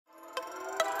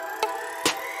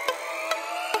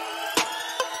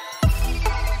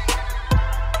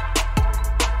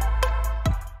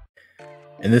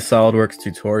In this SolidWorks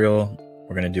tutorial,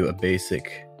 we're going to do a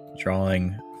basic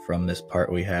drawing from this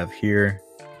part we have here.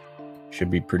 Should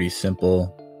be pretty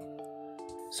simple.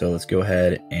 So let's go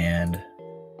ahead and,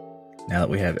 now that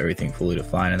we have everything fully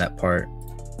defined in that part,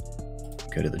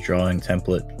 go to the drawing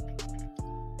template.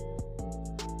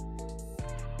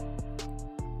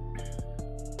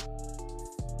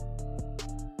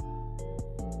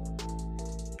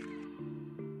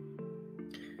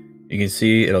 You can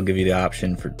see it'll give you the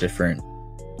option for different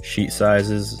sheet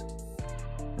sizes.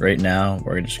 Right now,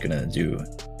 we're just gonna do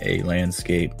a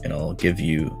landscape and it'll give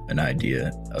you an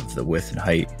idea of the width and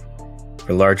height.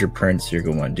 For larger prints, you're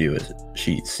gonna want to do a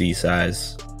sheet C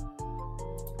size.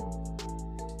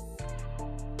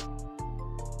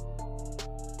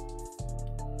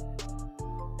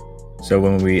 So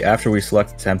after we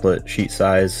select the template sheet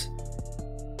size,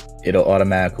 it'll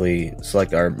automatically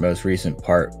select our most recent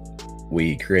part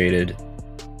we created.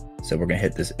 So we're gonna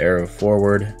hit this arrow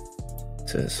forward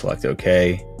to select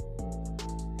OK.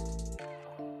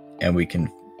 And we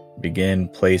can begin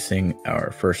placing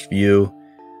our first view.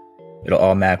 It'll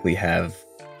automatically have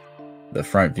the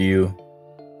front view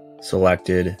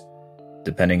selected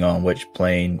depending on which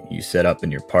plane you set up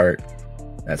in your part.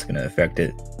 That's going to affect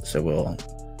it. So we'll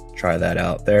try that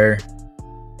out there.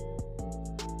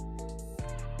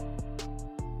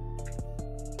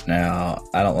 Now,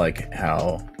 I don't like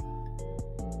how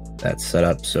that's set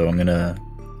up, so I'm going to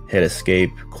hit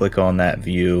escape, click on that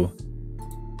view,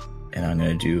 and I'm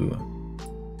going to do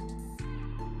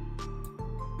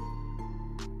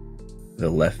the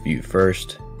left view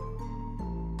first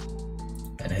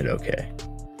and hit OK.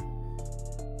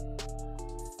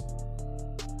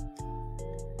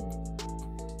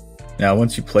 Now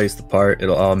once you place the part,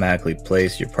 it'll automatically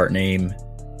place your part name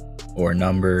or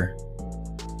number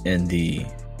in the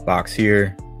box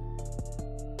here,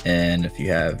 and if you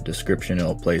have description,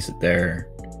 it'll place it there.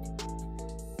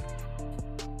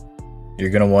 You're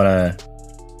going to want to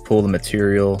pull the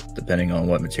material, depending on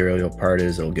what material your part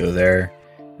is, it'll go there.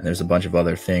 And there's a bunch of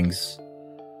other things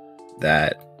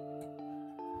that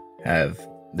have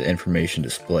the information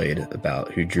displayed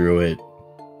about who drew it,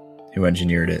 who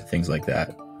engineered it, things like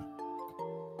that.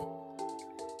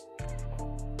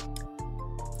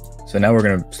 So now we're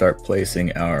going to start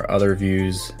placing our other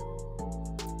views.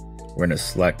 We're going to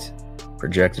select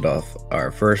projected off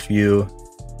our first view,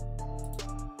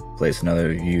 place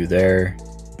another view there,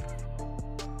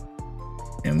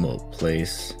 and we'll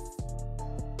place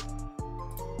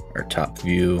our top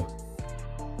view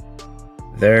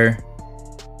there,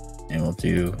 and we'll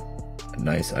do a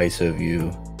nice ISO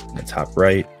view in the top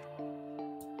right.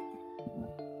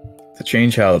 To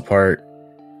change how the part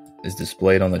is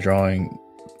displayed on the drawing,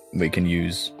 we can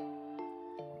use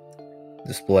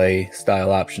display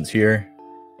style options here.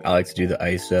 I like to do the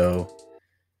ISO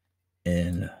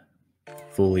in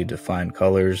fully defined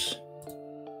colors.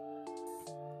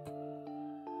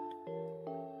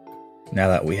 Now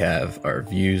that we have our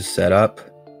views set up,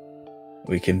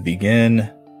 we can begin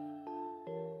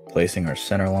placing our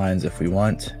center lines if we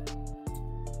want.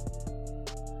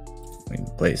 We can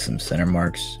place some center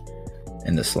marks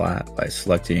in the slot by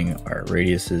selecting our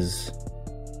radiuses.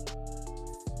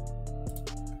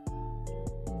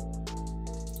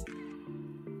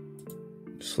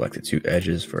 Select the two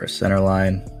edges for a center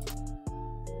line.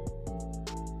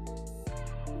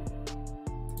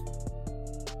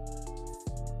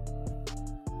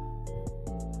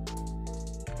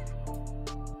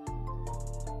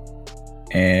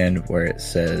 And where it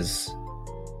says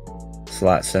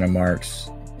slot center marks,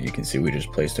 you can see we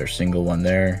just placed our single one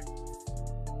there.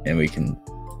 And we can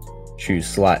choose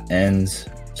slot ends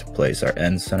to place our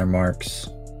end center marks.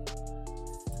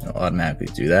 It'll automatically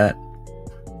do that.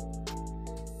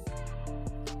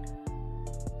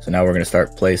 So now we're going to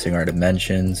start placing our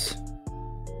dimensions.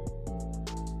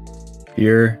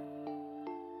 Here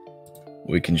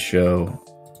we can show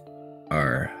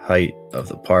our height of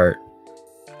the part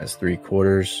as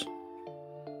 3/4.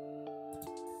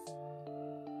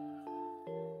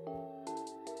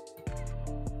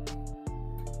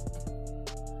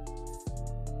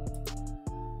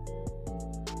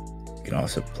 You can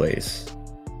also place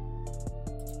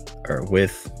our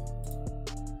width.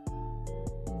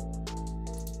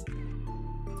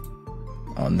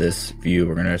 On this view,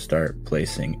 we're going to start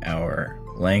placing our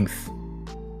length.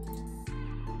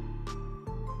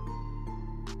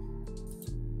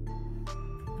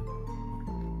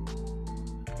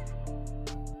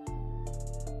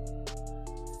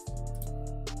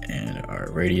 And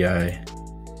our radii,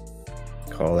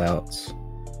 callouts.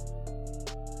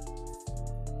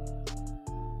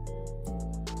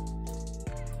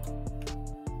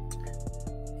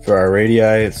 For our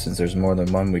radii, since there's more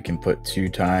than one, we can put 2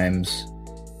 times.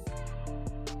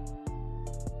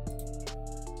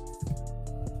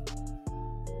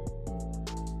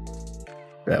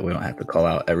 That we don't have to call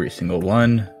out every single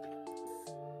one.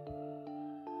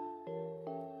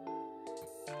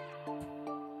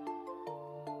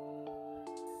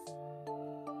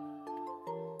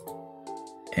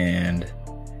 And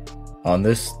on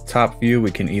this top view,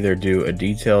 we can either do a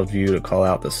detailed view to call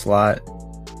out the slot,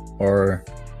 or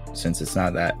since it's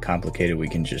not that complicated, we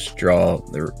can just draw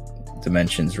the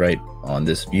dimensions right on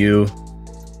this view.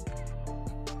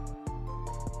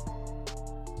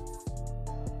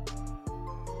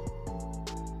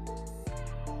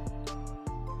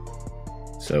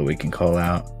 So we can call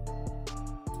out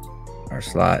our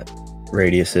slot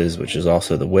radiuses, which is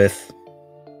also the width.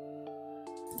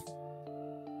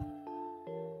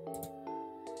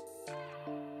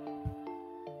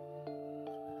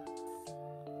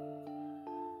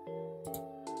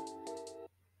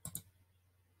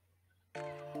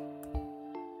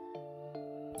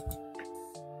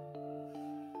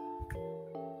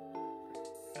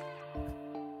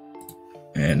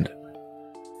 And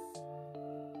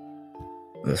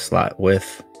the slot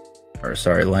width, or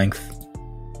sorry, length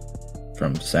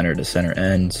from center to center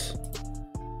ends.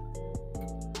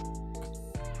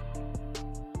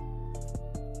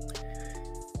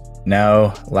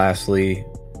 Now, lastly,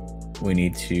 we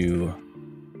need to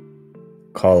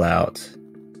call out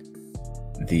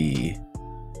the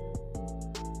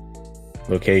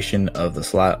location of the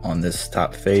slot on this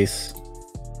top face.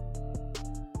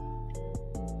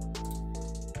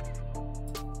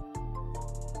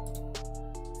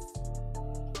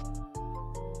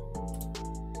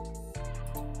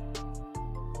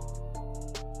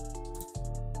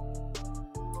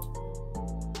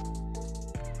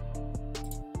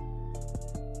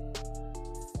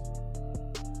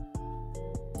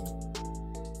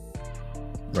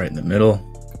 Right in the middle.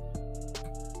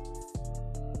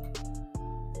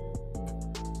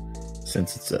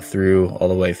 Since it's a through all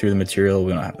the way through the material,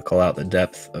 we don't have to call out the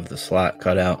depth of the slot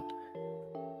cutout.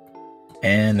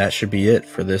 And that should be it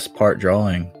for this part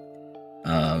drawing.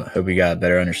 Hope you got a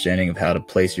better understanding of how to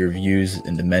place your views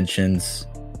and dimensions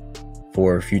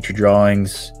for future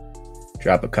drawings.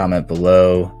 Drop a comment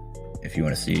below if you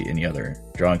want to see any other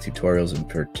drawing tutorials in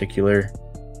particular.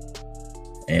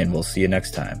 And we'll see you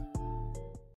next time.